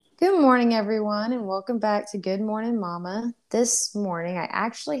morning, everyone, and welcome back to Good Morning Mama. This morning, I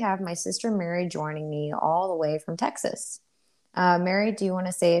actually have my sister Mary joining me all the way from Texas. Mary, do you want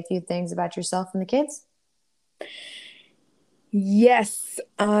to say a few things about yourself and the kids? Yes,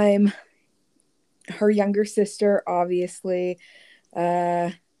 I'm her younger sister, obviously. Uh,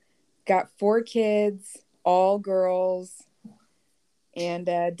 got 4 kids, all girls, and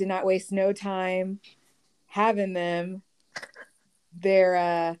did not waste no time having them.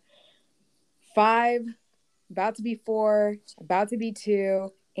 They're 5, about to be 4, about to be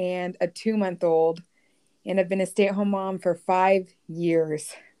 2, and a 2-month old. And I've been a stay-at-home mom for 5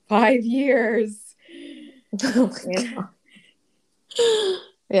 years. 5 years. Oh my And God.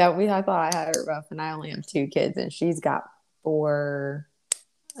 Yeah, I thought I had it rough, and I only have 2 kids, and she's got 4.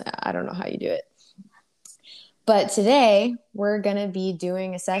 I don't know how you do it. But today, we're going to be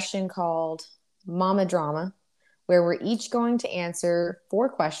doing a session called Mama Drama, where we're each going to answer 4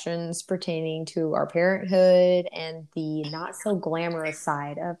 questions pertaining to our parenthood and the not so glamorous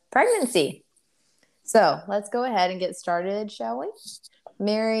side of pregnancy. So let's go ahead and get started, shall we?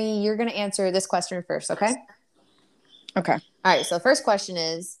 Mary, you're going to answer this question first, okay? okay. All right, so the first question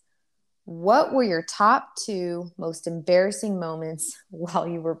is, what were your top 2 most embarrassing moments while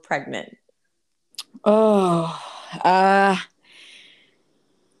you were pregnant? Oh, I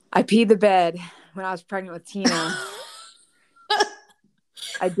peed the bed when I was pregnant with Tina.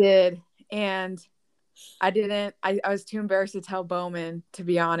 I did. And I didn't, I was too embarrassed to tell Bowman, to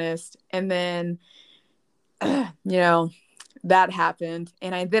be honest. And then, that happened.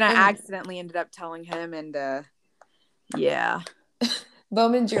 And I And accidentally ended up telling him. And yeah.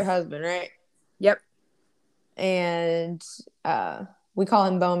 Bowman's your husband, right? Yep. And we call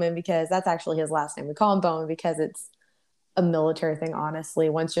him Bowman because that's actually his last name. We call him Bowman because it's a military thing, honestly.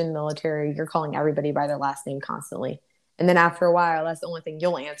 Once you're in the military, you're calling everybody by their last name constantly. And then after a while, that's the only thing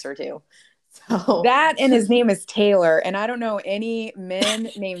you'll answer to. So That and his name is Taylor. And I don't know any men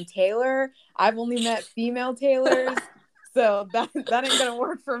named Taylor. I've only met female Taylors. So that ain't going to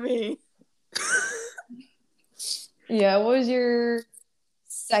work for me. yeah, what was your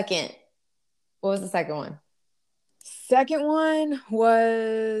second? What was the second one? Second one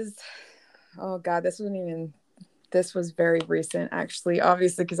was, oh God, this was very recent, actually,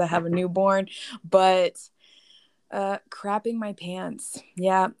 obviously, because I have a newborn, but crapping my pants.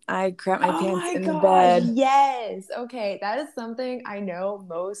 Yeah, I crap my Oh pants my in the gosh, bed. yes. Okay, that is something I know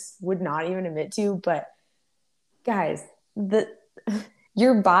most would not even admit to, but guys, the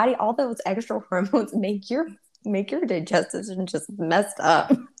your body, all those extra hormones make your digestive system just messed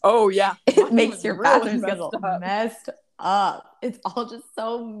up. Oh yeah, It mine makes was your really bathroom messed schedule up. messed up. It's all just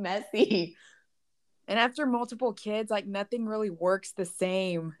so messy. And after multiple kids, like nothing really works the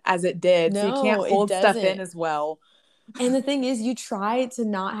same as it did. So you can't No, it hold stuff in doesn't. as well. And the thing is, you try to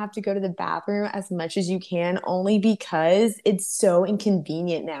not have to go to the bathroom as much as you can, only because it's so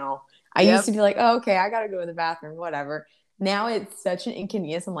inconvenient now. I used Yep. to be like, oh, okay, I gotta go to the bathroom, whatever. Now it's such an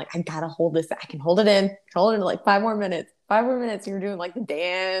inconvenience. I'm like, I gotta hold this. I can hold it in, hold it in like 5 more minutes. 5 more minutes, you're doing like the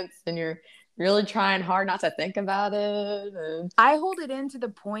dance and you're really trying hard not to think about it. And I hold it in to the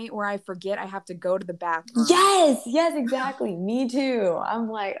point where I forget I have to go to the bathroom. yes, yes, exactly. Me too. I'm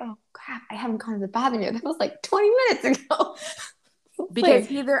like, oh crap, I haven't gone to the bathroom yet. That was like 20 minutes ago. Because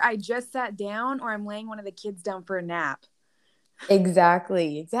Like, either I just sat down or I'm laying one of the kids down for a nap.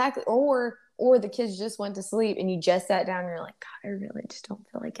 exactly, exactly. Or the kids just went to sleep and you just sat down and you're like, God, I really just don't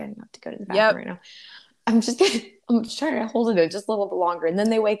feel like getting up to go to the bathroom Yep. right now. I'm just trying to hold it in just a little bit longer. And then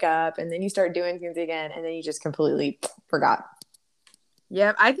they wake up and then you start doing things again and then you just completely forgot.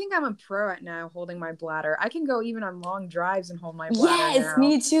 Yep. I think I'm a pro at now holding my bladder. I can go even on long drives and hold my bladder Yes, now.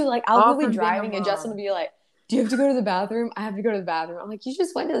 me too. Like All I'll be from being a driving and Justin will mom. be like, do you have to go to the bathroom? I have to go to the bathroom. I'm like, you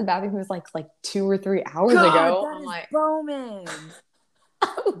just went to the bathroom. It was like 2 or 3 hours God, ago. that I'm is like, Bowman.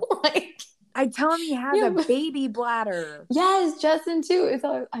 I'm like, I tell him he has a yeah, baby bladder. yes, Justin too. It's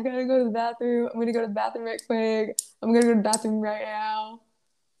like, I gotta go to the bathroom. I'm gonna go to the bathroom right quick. I'm gonna go to the bathroom right now.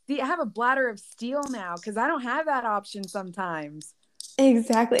 See, I have a bladder of steel now because I don't have that option sometimes.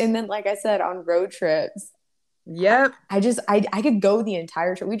 Exactly. And then, like I said, on road trips, Yep. I could go the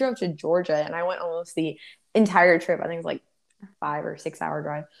entire trip. We drove to Georgia and I went almost the entire trip. I think it was like 5 or 6 hour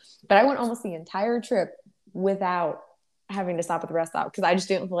drive. But I went almost the entire trip without having to stop at the rest stop because I just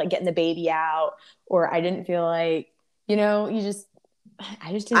didn't feel like getting the baby out, or I didn't feel like,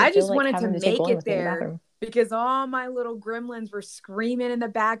 I just didn't I feel just like wanted to having to take make William it with me to the there bathroom. because all my little gremlins were screaming in the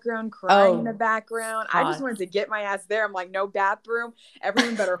background, crying in the Oh, background. I just God. wanted to get my ass there. I'm like, no bathroom.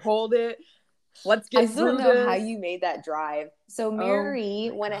 Everyone better hold it. Let's I get still don't through know how this. you made that drive. So Oh Mary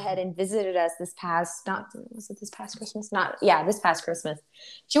my went ahead God. and visited us this past Christmas? Yeah, this past Christmas.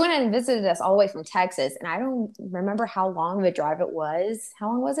 She went ahead and visited us all the way from Texas. And I don't remember how long of a drive it was. How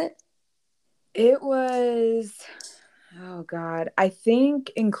long was it? It was, oh God, I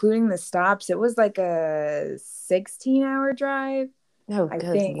think including the stops, it was like a 16-hour drive, Oh, I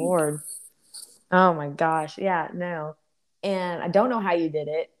good think. Lord. Oh my gosh. Yeah, no. And I don't know how you did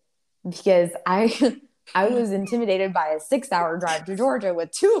it because I I was intimidated by a 6-hour drive to Georgia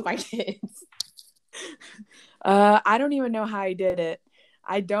with two of my kids. I don't even know how I did it.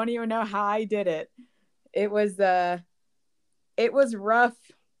 I don't even know how I did it. It was rough.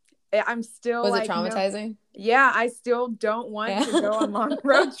 I'm still Was it like, no, traumatizing? yeah, I still don't want Yeah. to go on long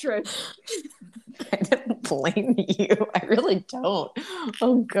road trips. I don't blame you. I really don't.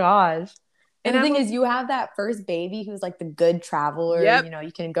 Oh gosh. And And the I'm thing a, is, you have that first baby who's like the good traveler. yep. You know,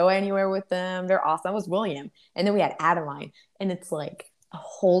 you can go anywhere with them. They're awesome. That was William. And then we had Adeline. And it's like a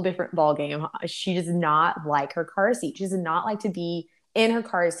whole different ball game. She does not like her car seat. She does not like to be in her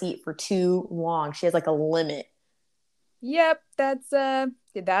car seat for too long. She has like a limit. Yep, that's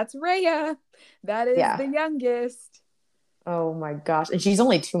Rhea. That is Yeah. the youngest. Oh my gosh. And she's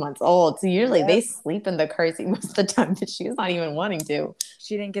only 2 months old. So usually they Yep. sleep in the car seat most of the time, but she's not even wanting to.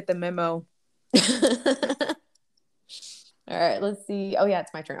 She didn't get the memo. All right, let's see. Oh yeah,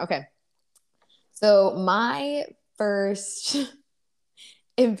 it's my turn. Okay. So my first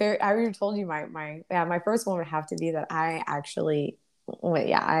I already told you my first one would have to be that I actually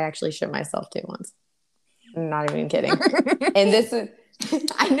shit myself too once. I'm not even kidding. And this is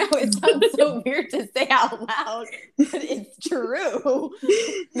I know it sounds so weird to say out loud, but it's true.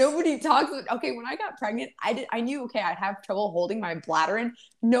 Nobody talks. Okay, when I got pregnant, I knew okay I'd have trouble holding my bladder in.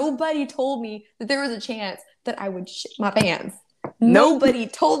 Nobody told me that there was a chance that I would shit my pants. Nope. Nobody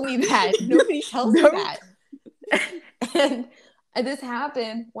told me that. Nobody tells me Nope. that. And this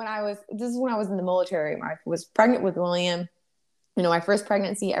happened this is when I was in the military. I was pregnant with William. You know, my first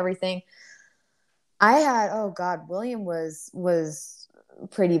pregnancy, everything. I had, oh God, William was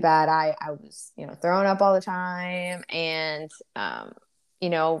pretty bad. I was, you know, throwing up all the time and you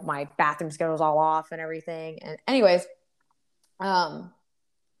know, my bathroom schedule was all off and everything. And anyways, um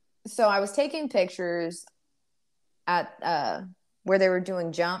so I was taking pictures at where they were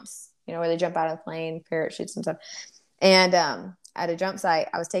doing jumps, you know, where they jump out of the plane, parachutes and stuff. And at a jump site,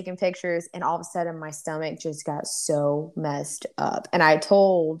 I was taking pictures and all of a sudden my stomach just got so messed up. And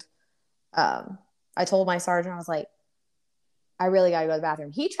um I told my sergeant, I was like, I really got to go to the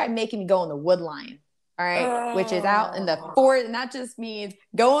bathroom. He tried making me go in the wood line, all right, which is out in the Oh. forest. And that just means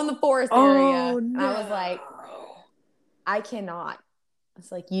go in the forest area. Oh And I was like, no. I cannot.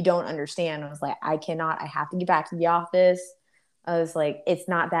 It's like, you don't understand. I was like, I cannot. I have to get back to the office. I was like, it's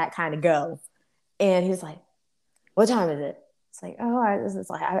not that kind of go. And he's like, what time is it? It's like,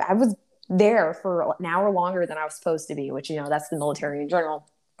 I was there for an hour longer than I was supposed to be, which, you know, that's the military in general.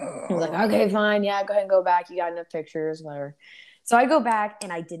 He was like, okay, fine. Yeah, go ahead and go back. You got enough pictures, whatever. So I go back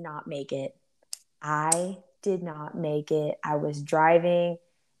and I did not make it. I did not make it. I was driving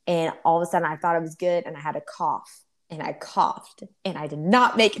and all of a sudden I thought I was good and I had a cough and I coughed and I did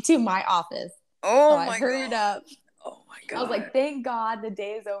not make it to my office. So Oh I my hurried God. up. Oh my I was God. like, thank God the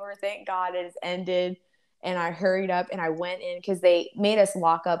day is over. Thank God it has ended. And I hurried up and I went in because they made us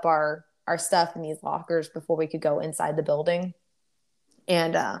lock up our stuff in these lockers before we could go inside the building.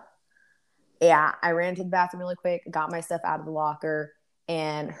 And yeah, I ran to the bathroom really quick, got my stuff out of the locker,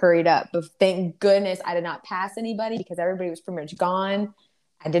 and hurried up. But thank goodness I did not pass anybody because everybody was pretty much gone.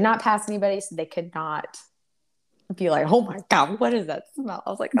 I did not pass anybody, so they could not be like, oh my God, what is that smell? I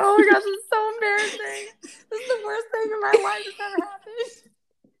was like, oh my gosh, this is so embarrassing. This is the worst thing in my life that's ever happened.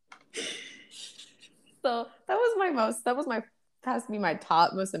 So that was my has to be my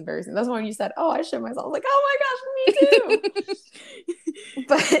top most embarrassing. That's when you said, oh, I shit myself. I was like, oh my gosh, me too.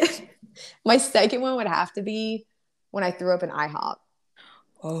 But my second one would have to be when I threw up in IHOP.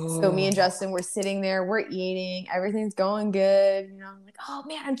 So me Oh. and Justin were sitting there, we're eating, everything's going good. You know, I'm like, oh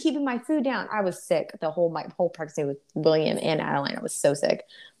man, I'm keeping my food down. I was sick my whole pregnancy with William and Adeline. I was so sick.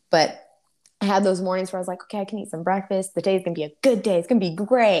 But I had those mornings where I was like, okay, I can eat some breakfast. The day's gonna be a good day. It's gonna be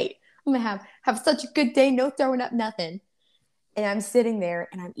great. I'm gonna have such a good day, no throwing up, nothing. And I'm sitting there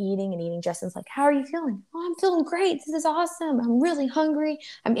and I'm eating and eating. Justin's like, how are you feeling? Oh, I'm feeling great. This is awesome. I'm really hungry.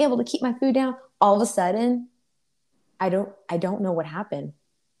 I'm able to keep my food down. All of a sudden, I don't know what happened.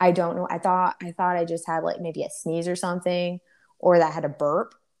 I don't know. I thought I just had like maybe a sneeze or something, or that I had a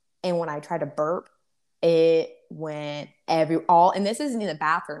burp. And when I tried to burp, it went and this isn't in the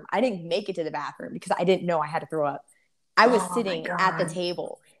bathroom. I didn't make it to the bathroom because I didn't know I had to throw up. I was Oh my sitting at the God.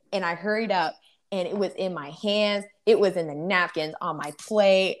 table and I hurried up, and it was in my hands. It was in the napkins on my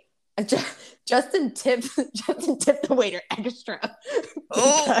plate. Justin tipped the waiter extra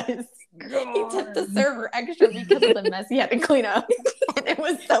because he tipped the server extra because of the mess he had to clean up. And it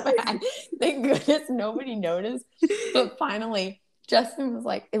was so bad. Thank goodness nobody noticed. But finally, Justin was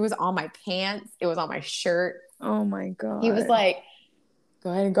like, it was on my pants. It was on my shirt. Oh my God. He was like, go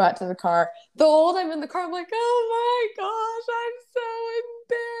ahead and go out to the car. The whole time in the car, I'm like, oh my gosh, I'm so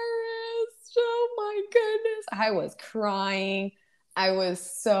embarrassed. Oh my goodness. I was crying. I was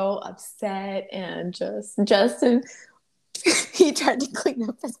so upset, and Justin, he tried to clean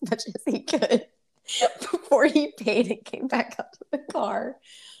up as much as he could before he paid and came back up to the car.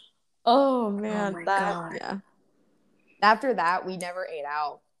 Oh man, God. Yeah. After that, we never ate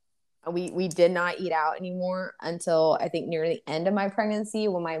out. We did not eat out anymore until I think near the end of my pregnancy,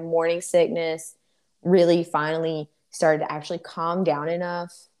 when my morning sickness really finally started to actually calm down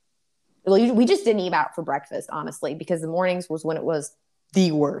enough. Well, we just didn't eat out for breakfast, honestly, because the mornings was when it was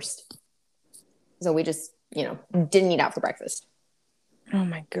the worst. So we just, didn't eat out for breakfast. Oh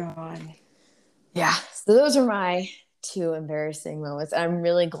my God. Yeah. So those are my 2 embarrassing moments. I'm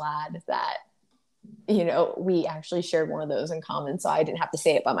really glad that, we actually shared one of those in common, so I didn't have to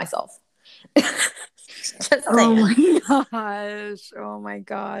say it by myself. Just saying. Oh my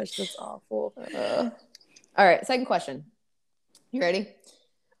gosh. That's awful. All right. Second question. You ready?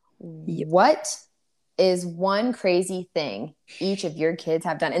 Yep. What is one crazy thing each of your kids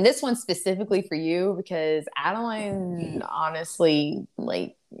have done? And this one's specifically for you because Adeline, honestly,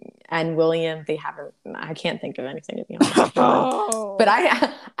 and William, I can't think of anything, to be honest. But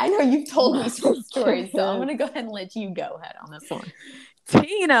I know you've told me some stories, so I'm going to go ahead and let you go ahead on this one.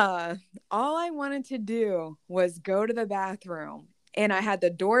 Tina, all I wanted to do was go to the bathroom, and I had the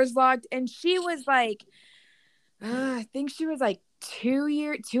doors locked, and she was like, I think she was like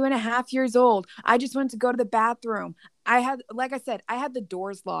 2.5 years old. I just went to go to the bathroom. Like I said, I had the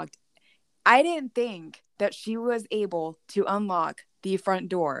doors locked. I didn't think that she was able to unlock the front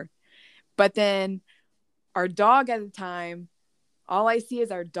door. But then our dog at the time, all I see is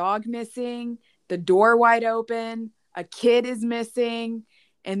our dog missing, the door wide open, a kid is missing.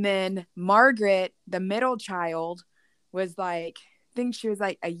 And then Margaret, the middle child, was like, I think she was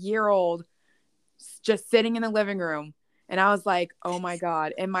like a year old, just sitting in the living room. And I was like, oh my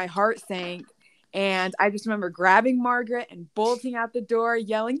God. And my heart sank. And I just remember grabbing Margaret and bolting out the door,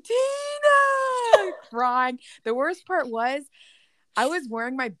 yelling, Tina, crying. The worst part was I was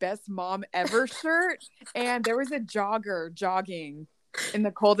wearing my best mom ever shirt, and there was a jogger jogging in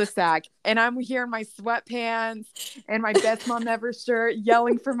the cul-de-sac, and I'm here in my sweatpants and my best mom ever shirt,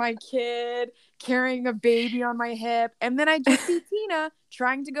 yelling for my kid, carrying a baby on my hip. And then I just see Tina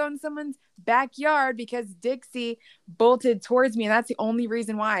trying to go in someone's backyard because Dixie bolted towards me, and that's the only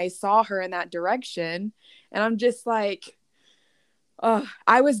reason why I saw her in that direction. And I'm just like,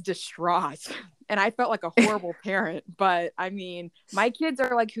 I was distraught, and I felt like a horrible parent. But I mean, my kids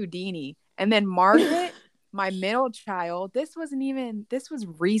are like Houdini. And then Margaret, my middle child, this was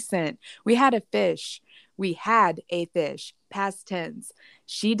recent. We had a fish, past tense.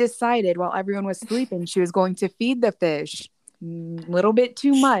 She decided while everyone was sleeping, she was going to feed the fish. Little bit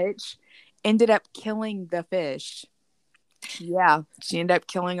too much, ended up killing the fish. Yeah, she ended up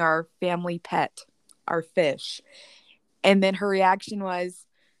killing our family pet, our fish. And then her reaction was,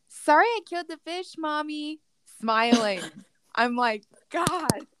 sorry I killed the fish, Mommy. Smiling. I'm like, God.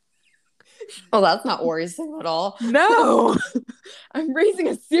 Oh, that's not worrisome at all. No. I'm raising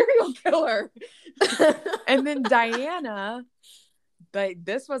a serial killer. And then Diana,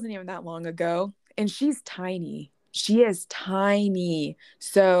 this wasn't even that long ago. And she's tiny. She is tiny.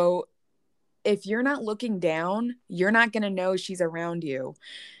 So if you're not looking down, you're not going to know she's around you.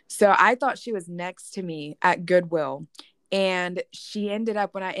 So I thought she was next to me at Goodwill. And she ended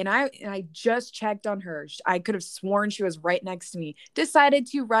up when I just checked on her. I could have sworn she was right next to me. Decided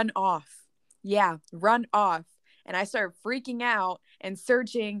to run off. Yeah, run off. And I started freaking out and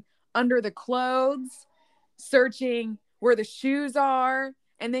searching under the clothes, searching where the shoes are.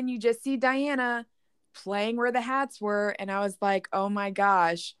 And then you just see Diana playing where the hats were. And I was like, oh my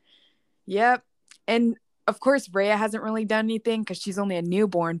gosh. Yep. And of course, Rhea hasn't really done anything because she's only a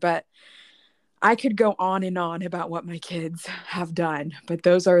newborn, but I could go on and on about what my kids have done, but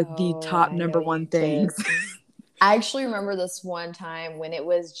those are the top number one things. I actually remember this one time when it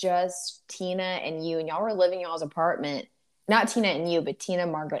was just Tina and you, and y'all were living in y'all's apartment. Not Tina and you, but Tina,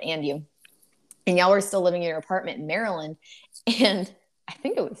 Margaret, and you. And y'all were still living in your apartment in Maryland. And I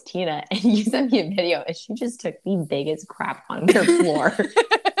think it was Tina, and you sent me a video, and she just took the biggest crap on her floor.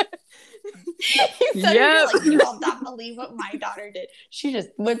 He said, Yep. like, you will not believe what my daughter did. She just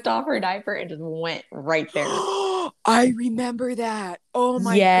whipped off her diaper and just went right there. I remember that. Oh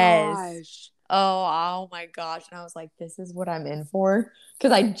my Yes. gosh. Oh my gosh. And I was like, this is what I'm in for.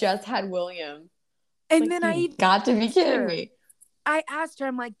 Because I just had William. And Like, then you got to be kidding me. I asked her,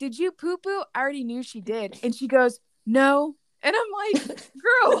 I'm like, did you poo poo? I already knew she did. And she goes, no. And I'm like,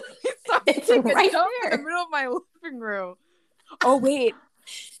 girl, It's like right a dump there. in the middle of my living room. Oh, wait.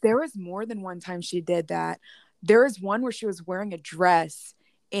 There was more than one time she did that. There was one where she was wearing a dress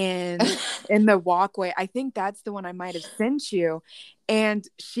in the walkway. I think that's the one I might have sent you. And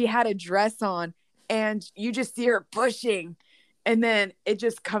she had a dress on and you just see her pushing and then it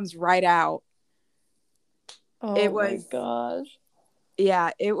just comes right out. Oh It was, my gosh.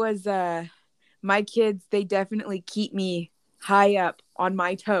 yeah, it was my kids, they definitely keep me high up on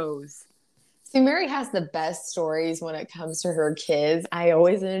my toes. See, Mary has the best stories when it comes to her kids. I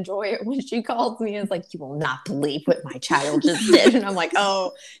always enjoy it when she calls me and is like, you will not believe what my child just did. And I'm like,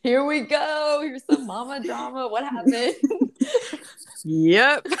 oh, here we go. Here's some mama drama. What happened?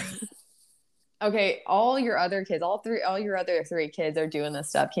 Yep. Okay, all your other three kids are doing this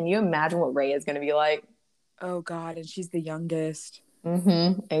stuff. Can you imagine what Ray is going to be like? Oh God, and she's the youngest.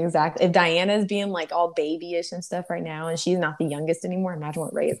 Exactly. If Diana's being like all babyish and stuff right now, and she's not the youngest anymore, imagine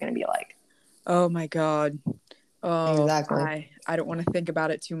what Ray is going to be like. Oh my God. Oh, Exactly. I don't want to think about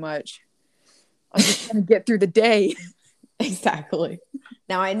it too much. I'm just trying to get through the day. Exactly.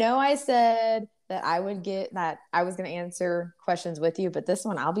 Now I know I said that I was going to answer questions with you, but this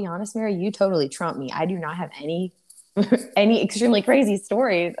one, I'll be honest, Mary, you totally trumped me. I do not have any extremely crazy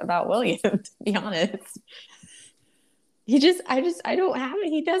stories about William, to be honest. I don't have it.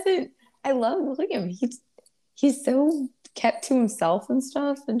 He doesn't. I love William. He's so kept to himself and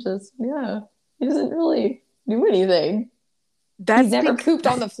stuff, and just he doesn't really do anything. He's never pooped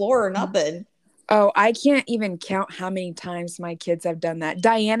on the floor or nothing. Oh, I can't even count how many times my kids have done that.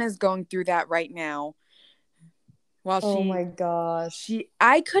 Diana's going through that right now. Oh my gosh.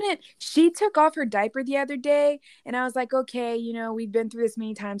 She took off her diaper the other day and I was like, okay, we've been through this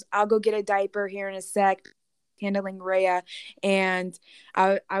many times. I'll go get a diaper here in a sec, handling Rhea. And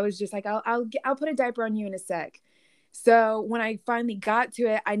I was just like, I'll put a diaper on you in a sec. So when I finally got to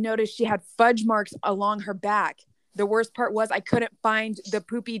it, I noticed she had fudge marks along her back. The worst part was I couldn't find the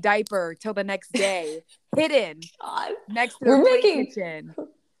poopy diaper till the next day, hidden next to the kitchen.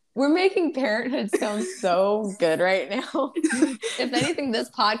 We're making parenthood sound so good right now. If anything, this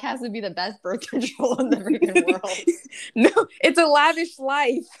podcast would be the best birth control in the freaking world. No, it's a lavish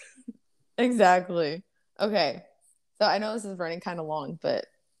life. Exactly. Okay. So I know this is running kind of long, but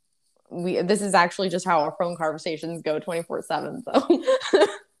this is actually just how our phone conversations go 24/7.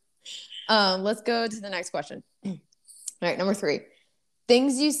 So let's go to the next question. All right, number 3.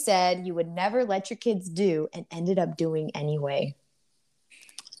 Things you said you would never let your kids do and ended up doing anyway.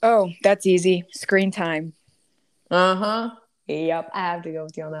 Oh, that's easy. Screen time. Yep, I have to go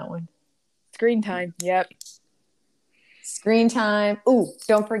with you on that one. Screen time. Yep. Screen time. Ooh,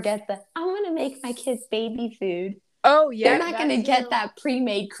 don't forget I'm going to make my kids baby food. Oh, yeah. They're not going to get that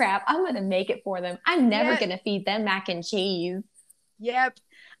pre-made crap. I'm going to make it for them. I'm never going to feed them mac and cheese. Yep.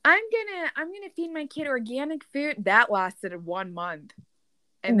 I'm going to feed my kid organic food. That lasted 1 month.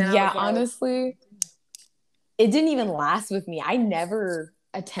 And then honestly, it didn't even last with me. I never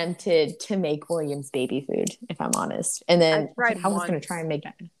attempted to make William's baby food, if I'm honest. And then I was going to try and make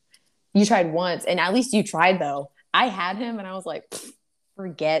that. You tried once, and at least you tried, though. I had him, and I was like,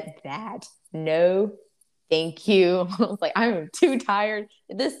 forget that. No, thank you. I was like, I'm too tired.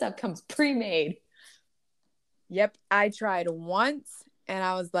 This stuff comes pre-made. Yep, I tried once, and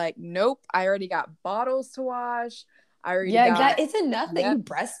I was like, nope, I already got bottles to wash. It's enough that you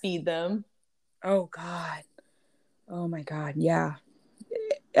breastfeed them. Oh, God. Oh, my God, yeah.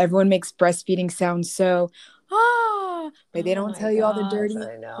 Everyone makes breastfeeding sound so, but they don't tell you all the dirty,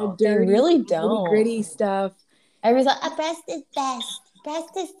 they really don't. Gritty stuff. Everyone's like, a breast is best. Breast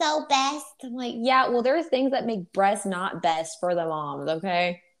is so best. I'm like, yeah, well, there's things that make breast not best for the moms,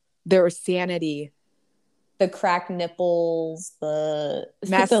 okay? There was sanity. The cracked nipples, the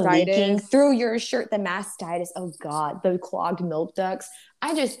mastitis leaking through your shirt, the mastitis. Oh, God, the clogged milk ducts.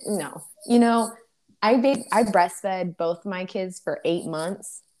 I breastfed both my kids for 8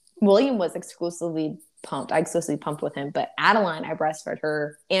 months. William was exclusively pumped. I exclusively pumped with him, but Adeline, I breastfed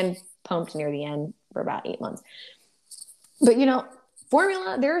her and pumped near the end for about 8 months. But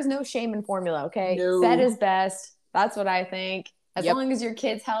formula, there is no shame in formula. Okay. No. Fed is best. That's what I think. As long as your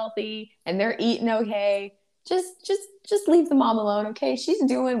kid's healthy and they're eating okay, just leave the mom alone. Okay. She's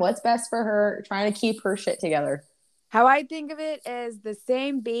doing what's best for her, trying to keep her shit together. How I think of it is the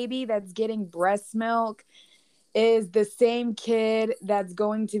same baby that's getting breast milk is the same kid that's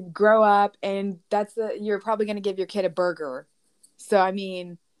going to grow up, and you're probably going to give your kid a burger. So, I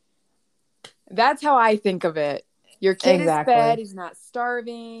mean, that's how I think of it. Your kid is fed, he's not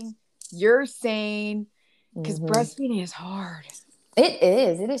starving, you're sane, because breastfeeding is hard.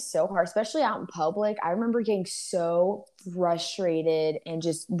 It is so hard, especially out in public. I remember getting so frustrated and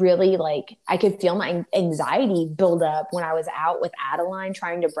just really like I could feel my anxiety build up when I was out with Adeline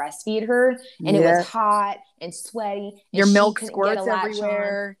trying to breastfeed her, and it was hot and sweaty. And your milk squirts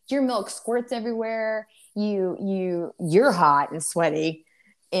everywhere. Your milk squirts everywhere. You're hot and sweaty.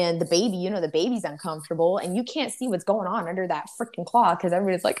 And the baby, the baby's uncomfortable, and you can't see what's going on under that freaking cloth because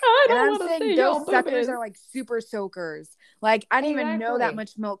everybody's like, I don't want to see those suckers are like super soakers. Like, I didn't even know that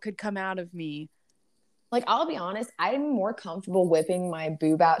much milk could come out of me. Like, I'll be honest, I'm more comfortable whipping my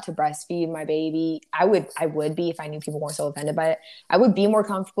boob out to breastfeed my baby. I would be if I knew people weren't so offended by it. I would be more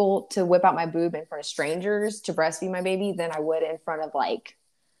comfortable to whip out my boob in front of strangers to breastfeed my baby than I would in front of like,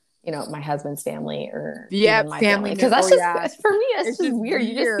 my husband's family or my family. Because that's for me, it's just weird.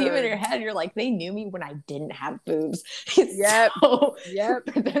 You just see them in your head. You're like, they knew me when I didn't have boobs. So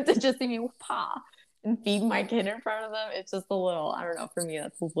for them to just see me with Pa and feed my kid in front of them, it's just a little, I don't know, for me,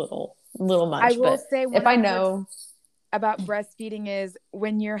 that's a little much. I will say if I know about breastfeeding is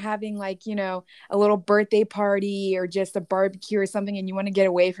when you're having like, a little birthday party or just a barbecue or something and you want to get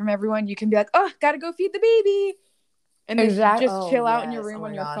away from everyone, you can be like, oh, gotta go feed the baby. And just chill out in your room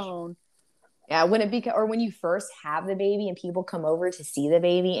on your phone. Yeah, when you first have the baby and people come over to see the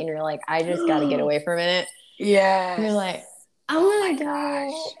baby and you're like, I just got to get away for a minute. Yeah. You're like, oh my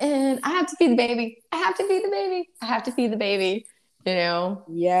gosh. And I have to feed the baby. I have to feed the baby. I have to feed the baby.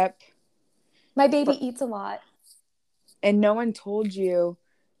 Yep. My baby eats a lot. And no one told you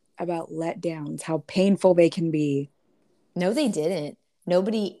about letdowns, how painful they can be. No, they didn't.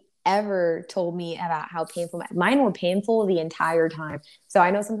 Nobody ever told me about how painful mine were painful the entire time. So I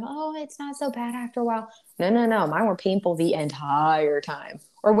know some people, it's not so bad after a while. No, mine were painful the entire time.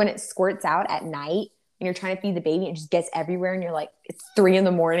 Or when it squirts out at night and you're trying to feed the baby, it just gets everywhere and you're like, it's 3 a.m.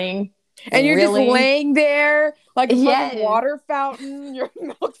 and you're just laying there like a water fountain, your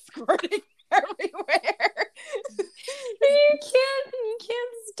milk squirting everywhere. you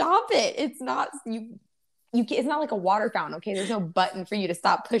can't stop it. It's not it's not like a water fountain, okay? There's no button for you to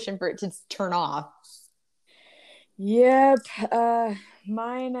stop pushing for it to turn off. Yep.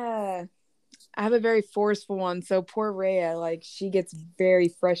 Mine, I have a very forceful one. So poor Rhea, like she gets very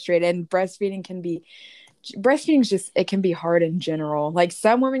frustrated, and breastfeeding is just, it can be hard in general. Like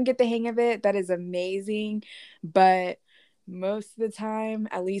some women get the hang of it. That is amazing. But most of the time,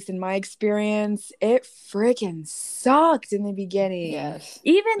 at least in my experience, it freaking sucked in the beginning. Yes.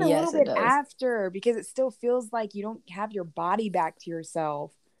 Even a little bit after, because it still feels like you don't have your body back to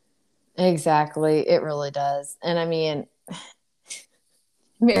yourself. Exactly. It really does. And I mean,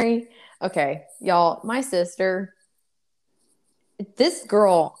 Mary, okay, y'all, my sister, this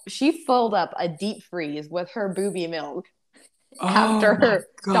girl, she filled up a deep freeze with her booby milk. After her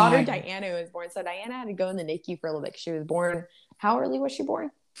daughter Diana was born. So Diana had to go in the NICU for a little bit. She was born. How early was she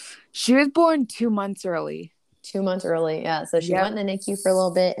born? She was born 2 months early. 2 months early. Yeah. So she went in the NICU for a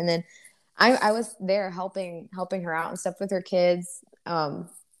little bit, and then I was there helping her out and stuff with her kids.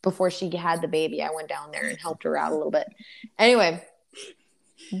 Before she had the baby, I went down there and helped her out a little bit. Anyway,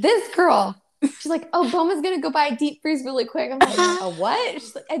 this girl, she's like, oh, Boma's gonna go buy a deep freeze really quick. I'm like, a what?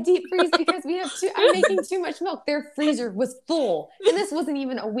 She's like, a deep freeze because I'm making too much milk. Their freezer was full. And this wasn't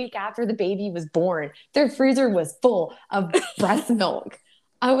even a week after the baby was born. Their freezer was full of breast milk.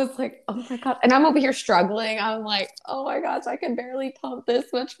 I was like, oh my God. And I'm over here struggling. I'm like, oh my gosh, I can barely pump this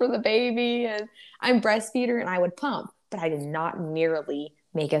much for the baby. And I'm breastfeeder and I would pump, but I did not nearly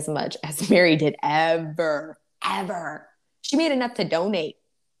make as much as Mary did ever. She made enough to donate.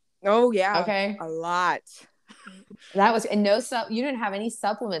 Oh yeah. Okay. A lot. That was, and you didn't have any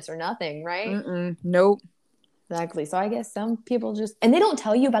supplements or nothing, right? Nope. Exactly. So I guess some people and they don't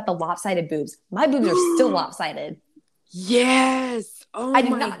tell you about the lopsided boobs. My boobs are still lopsided. Yes. Oh, I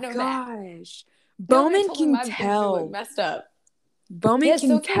did not know gosh. Bowman can tell. Messed up. Bowman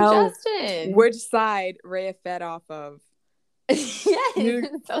can tell which side Rhea fed off of. Yes.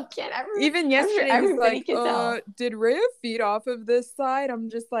 So even yesterday, he's like, did Rhea feed off of this side? I'm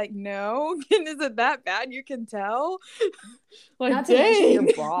just like, no. Is it that bad? You can tell. Like, not to mention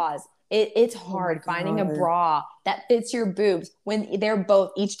your bras. It's hard finding a bra that fits your boobs when they're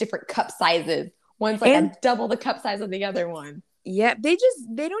both each different cup sizes. One's like a double the cup size of the other one. Yeah, they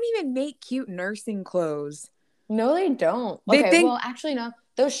don't even make cute nursing clothes. No, they don't. Okay, well, actually, no.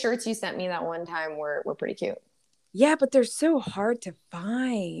 Those shirts you sent me that one time were pretty cute. Yeah, but they're so hard to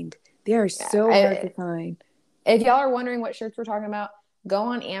find. They are so hard to find. If y'all are wondering what shirts we're talking about, go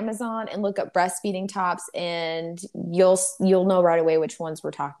on Amazon and look up breastfeeding tops, and you'll know right away which ones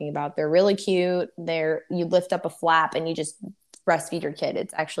we're talking about. They're really cute. You lift up a flap and you just breastfeed your kid.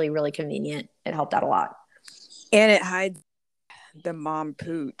 It's actually really convenient. It helped out a lot. And it hides the mom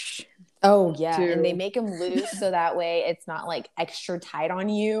pooch. Oh yeah, too. And they make them loose so that way it's not like extra tight on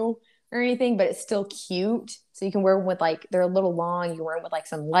you or anything, but it's still cute. So you can wear them with like, they're a little long. You can wear them with like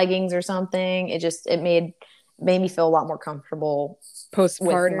some leggings or something. It made me feel a lot more comfortable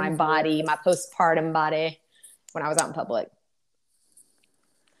postpartum with my body, my postpartum body when I was out in public.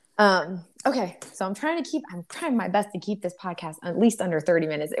 Okay, so I'm trying my best to keep this podcast at least under 30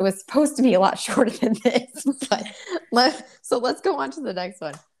 minutes. It was supposed to be a lot shorter than this, but let's go on to the next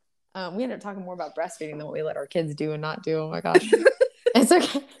one. We ended up talking more about breastfeeding than what we let our kids do and not do. Oh my gosh. It's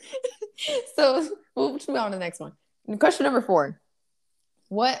okay. So we'll move on to the next one. Question number 4.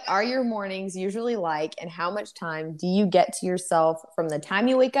 What are your mornings usually like, and how much time do you get to yourself from the time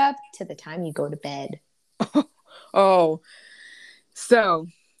you wake up to the time you go to bed? So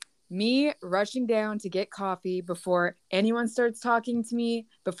me rushing down to get coffee before anyone starts talking to me,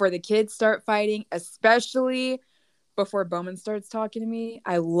 before the kids start fighting, especially before Bowman starts talking to me.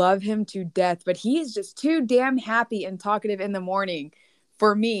 I love him to death, but he is just too damn happy and talkative in the morning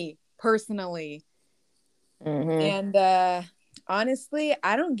for me personally. Mm-hmm. And honestly,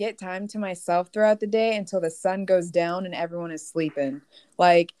 I don't get time to myself throughout the day until the sun goes down and everyone is sleeping.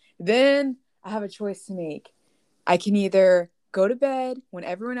 Like, then I have a choice to make. I can either go to bed when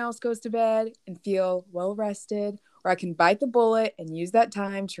everyone else goes to bed and feel well rested, or I can bite the bullet and use that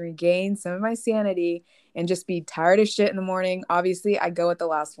time to regain some of my sanity and just be tired as shit in the morning. Obviously, I go with the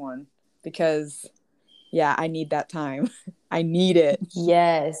last one because, yeah, I need that time. I need it.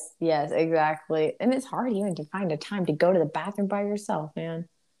 Yes, exactly. And it's hard even to find a time to go to the bathroom by yourself, man.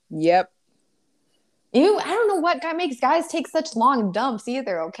 Yep. I don't know what makes guys take such long dumps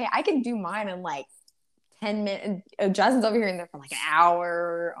either, okay? I can do mine in like 10 minutes. Justin's over here in there for like an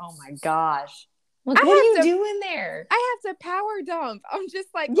hour. Oh my gosh. Like, what are you doing there? I have to power dump. I'm just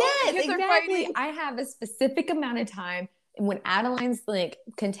like, yes, exactly. I have a specific amount of time. And when Adeline's like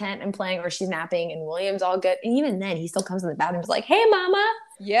content and playing, or she's napping, and William's all good, and even then he still comes in the bathroom and is like, "Hey, mama."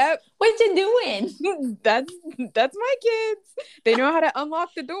 Yep. What you doing? That's my kids. They know how to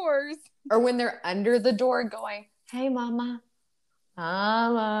unlock the doors. Or when they're under the door going, "Hey, mama.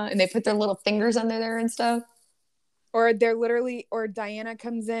 Mama," and they put their little fingers under there and stuff. Or they're literally, or Diana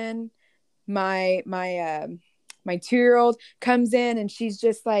comes in, my 2-year-old comes in and she's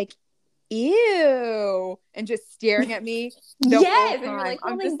just like, ew, and just staring at me. Yes, and you're like,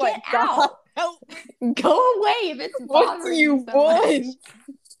 I'm just like, out. Go away if it's bothering you so much.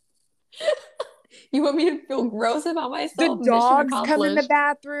 You want me to feel gross about myself? The dogs come in the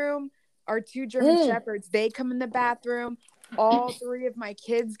bathroom. Our 2 German Shepherds, they come in the bathroom. All 3 of my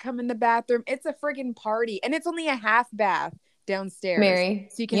kids come in the bathroom. It's a friggin' party, and it's only a half bath downstairs. Mary,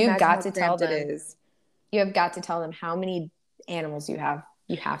 so you've got to tell them. You have got to tell them how many animals you have.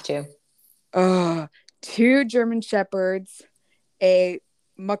 You have to. 2 German Shepherds, a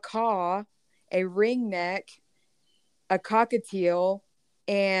macaw, a ringneck, a cockatiel,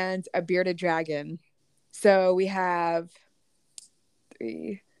 and a bearded dragon. So we have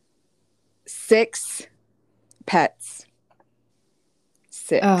 6 pets.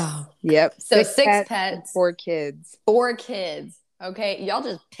 6. Oh. Yep. So 6 pets. 4 kids. 4 kids. Okay. Y'all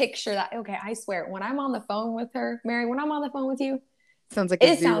just picture that. Okay. I swear, when I'm on the phone with her, Mary, when I'm on the phone with you, sounds like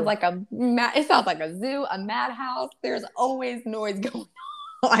a zoo. Sounds like a zoo, a madhouse. There's always noise going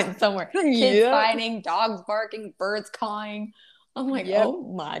on somewhere. Kids fighting, dogs barking, birds cawing. I'm like,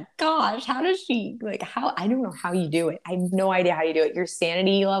 oh my gosh, how does she, like, how, I don't know how you do it. I have no idea how you do it. Your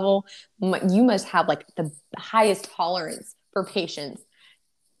sanity level, you must have like the highest tolerance for patience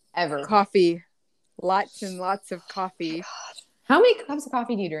ever. Coffee. Lots and lots of coffee. How many cups of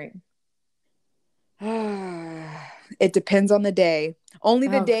coffee do you drink? It depends on the day. Only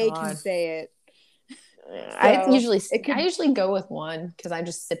the day can say it. So I usually go with 1 because I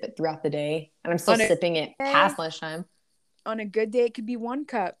just sip it throughout the day, and I'm still sipping it past lunchtime. On a good day, it could be 1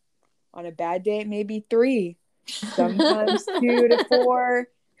 cup. On a bad day, maybe 3. Sometimes 2 to 4.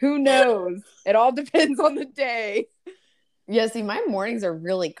 Who knows? It all depends on the day. Yeah, see, my mornings are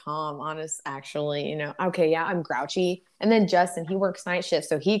really calm, actually. Okay, yeah, I'm grouchy. And then Justin, he works night shift,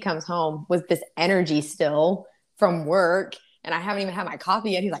 so he comes home with this energy still from work, and I haven't even had my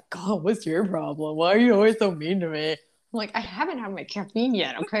coffee yet. He's like, God, what's your problem? Why are you always so mean to me? I'm like, I haven't had my caffeine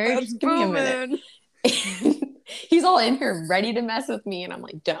yet, okay? Just give me a minute. He's all in here ready to mess with me, and I'm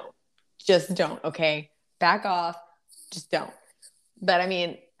like, just don't, okay? back off. Just don't. But I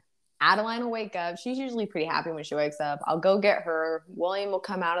mean, Adeline will wake up. She's usually pretty happy when she wakes up. I'll go get her. William will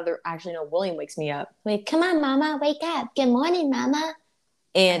come out of the, actually, no, William wakes me up. Like, come on, mama, wake up. Good morning, mama.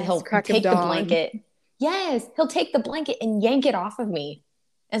 And he'll take the blanket. Yes, he'll take the blanket and yank it off of me.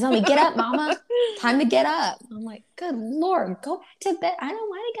 And tell me, get up, mama. Time to get up. I'm like, good Lord, go back to bed. I don't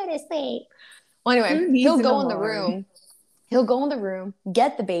want to go to sleep. Well, anyway, he'll go in the room. He'll go in the room,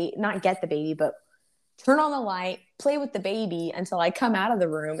 get the baby, not get the baby, but turn on the light, play with the baby until I come out of the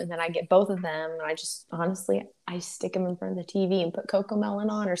room. And then I get both of them. And I just, honestly, I stick them in front of the TV and put CoComelon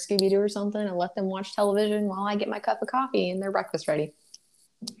on or Scooby-Doo or something and let them watch television while I get my cup of coffee and their breakfast ready.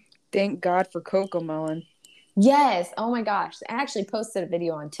 Thank God for CoComelon. Yes. Oh my gosh. I actually posted a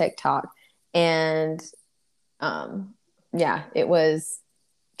video on TikTok and yeah, it was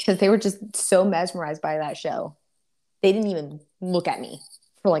because they were just so mesmerized by that show. They didn't even look at me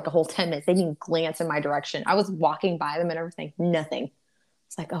for like a whole 10 minutes. They didn't even glance in my direction. I was walking by them and everything. Nothing.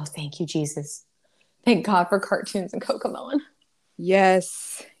 It's like, oh, thank you, Jesus. Thank God for cartoons and CoComelon.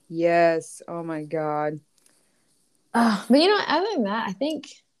 Yes. Yes. Oh my God. But you know, other than that, I think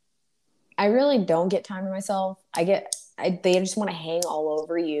I really don't get time to myself. They just want to hang all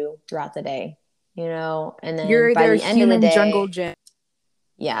over you throughout the day, you know? And then you're by their the end of the day, jungle gym.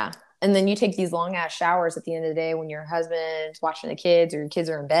 Yeah. And then you take these long ass showers at the end of the day when your husband's watching the kids or your kids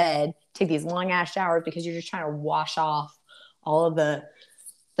are in bed. Take these long ass showers because you're just trying to wash off all of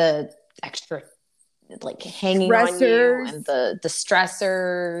the extra like hanging stressors on you and the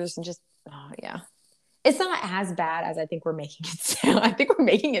stressors and just, oh yeah. It's not as bad as I think we're making it sound. I think we're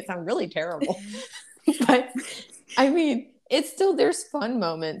making it sound really terrible. But I mean, it's still, there's fun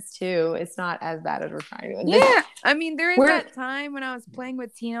moments too. It's not as bad as we're trying to. Yeah. I mean, there is that time when I was playing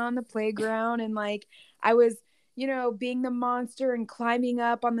with Tina on the playground and like I was, you know, being the monster and climbing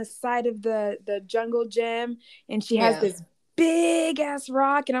up on the side of the jungle gym. And she has this big ass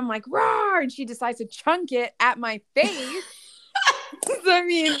rock and I'm like, roar. And she decides to chunk it at my face. So, I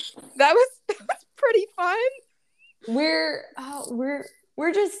mean, that was pretty fun.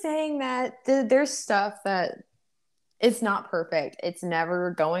 We're just saying that there's stuff that it's not perfect. It's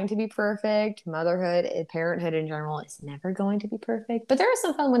never going to be perfect. Motherhood, parenthood in general, is never going to be perfect. But there is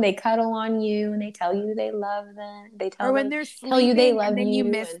some fun when they cuddle on you and they tell you they love them. Or when they're sleeping they love and then you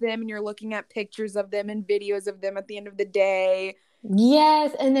miss them and you're looking at pictures of them and videos of them at the end of the day.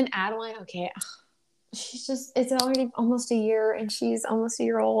 Yes, and then Adeline, okay, it's already almost a year and she's almost a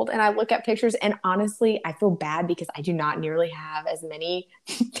year old. And I look at pictures and honestly, I feel bad because I do not nearly have as many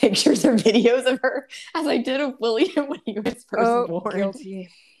pictures or videos of her as I did of William when he was first born. Guilty.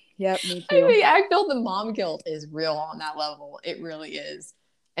 Yep, me too. I mean, I feel the mom guilt is real on that level. It really is.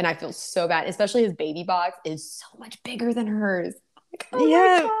 And I feel so bad, especially his baby box is so much bigger than hers. Like, oh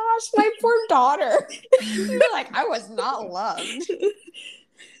my gosh, my poor daughter. Like, I was not loved.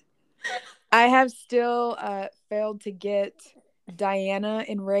 I have still failed to get Diana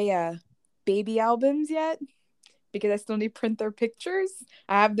and Rhea baby albums yet because I still need to print their pictures.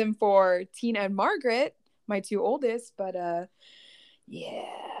 I have them for Tina and Margaret, my two oldest, but yeah,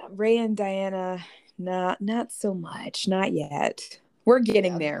 Rhea and Diana, not so much, not yet. We're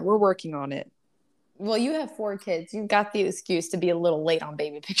getting there. We're working on it. Well, you have 4 kids. You've got the excuse to be a little late on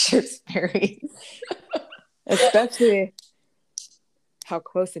baby pictures, Mary. Especially how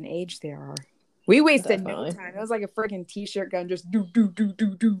close in age they are. We wasted no time. It was like a freaking t-shirt gun, just do.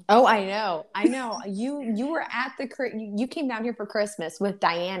 Oh, I know. You were at you came down here for Christmas with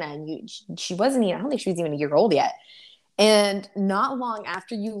Diana, and she wasn't even. I don't think she was even a year old yet. And not long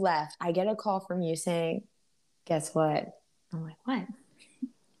after you left, I get a call from you saying, "Guess what?" I'm like, "What?"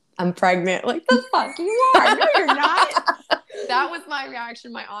 I'm pregnant. Like, the fuck you are? No, you're not. That was my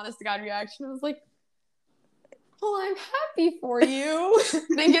reaction. My honest to God reaction. I was like, well, I'm happy for you.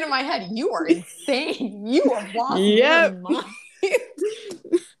 Then get in my head, you are insane. You are lost your mind.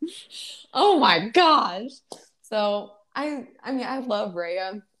 Oh my gosh. So I mean, I love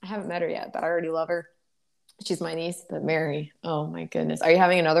Rhea. I haven't met her yet, but I already love her. She's my niece, but Mary, oh my goodness. Are you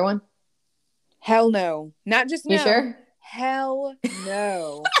having another one? Hell no. Not just no. You sure? Hell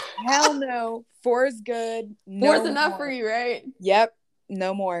no. Hell no. 4 is good. Four's enough for you, right? Yep.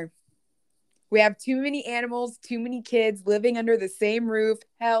 No more. We have too many animals, too many kids living under the same roof.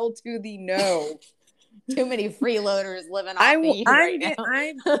 Hell to the no. Too many freeloaders living off me right now.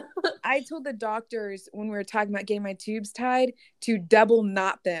 I told the doctors when we were talking about getting my tubes tied to double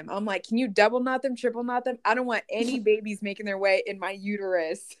knot them. I'm like, can you double knot them, triple knot them? I don't want any babies making their way in my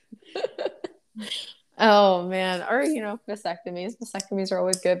uterus. Oh man. Or, vasectomies. Vasectomies are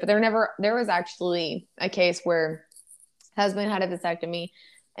always good, but there was actually a case where husband had a vasectomy.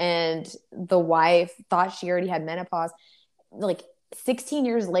 and the wife thought she already had menopause. Like 16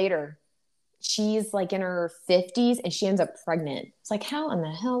 years later, she's like in her 50s and she ends up pregnant. It's like, how in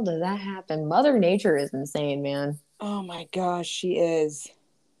the hell did that happen? Mother Nature is insane, man. Oh my gosh, she is.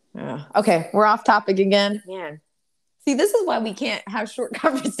 Okay, we're off topic again. Man. See, this is why we can't have short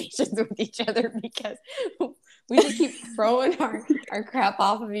conversations with each other, because we just keep throwing our crap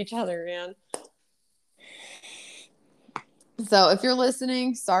off of each other, man. So if you're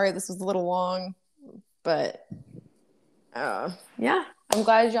listening, sorry this was a little long, but yeah, I'm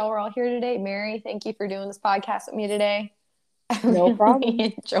glad y'all were all here today. Mary, thank you for doing this podcast with me today. No problem.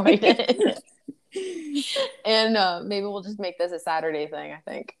 Enjoyed it. And maybe we'll just make this a Saturday thing, I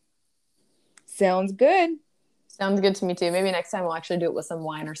think. Sounds good. Sounds good to me too. Maybe next time we'll actually do it with some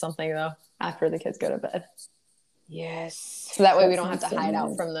wine or something, though, after the kids go to bed. Yes. So that way we don't have to hide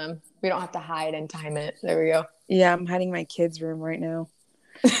out from them. We don't have to hide and time it. There we go. Yeah, I'm hiding my kids' room right now.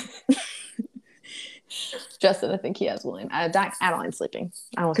 Justin, I think he has one. Adeline's sleeping.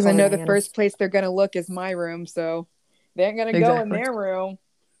 Because I know the first place they're going to look is my room, so they ain't going to go in their room.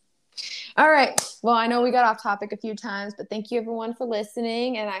 All right. Well, I know we got off topic a few times, but thank you everyone for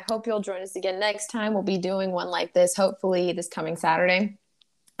listening. And I hope you'll join us again next time. We'll be doing one like this, hopefully this coming Saturday.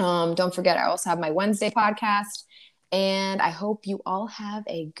 Don't forget, I also have my Wednesday podcast. And I hope you all have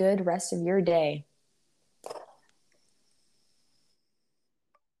a good rest of your day.